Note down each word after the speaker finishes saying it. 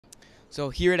So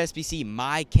here at SBC,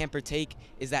 my camper take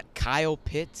is that Kyle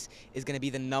Pitts is going to be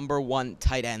the #1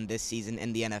 tight end this season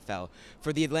in the NFL.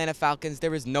 For the Atlanta Falcons,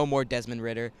 there is no more Desmond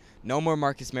Ridder, no more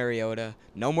Marcus Mariota,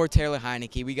 no more Taylor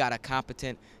Heineke. We got a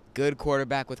competent, good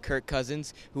quarterback with Kirk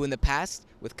Cousins, who in the past,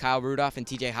 with Kyle Rudolph and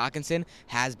TJ Hawkinson,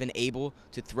 has been able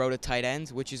to throw to tight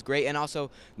ends, which is great. And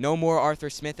also, no more Arthur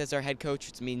Smith as our head coach,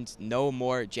 which means no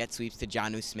more jet sweeps to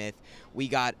Jonnu Smith. We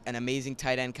got an amazing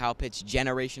tight end, Kyle Pitts,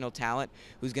 generational talent,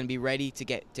 who's going to be ready to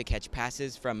catch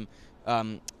passes from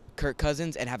Kirk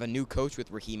Cousins and have a new coach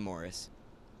with Raheem Morris.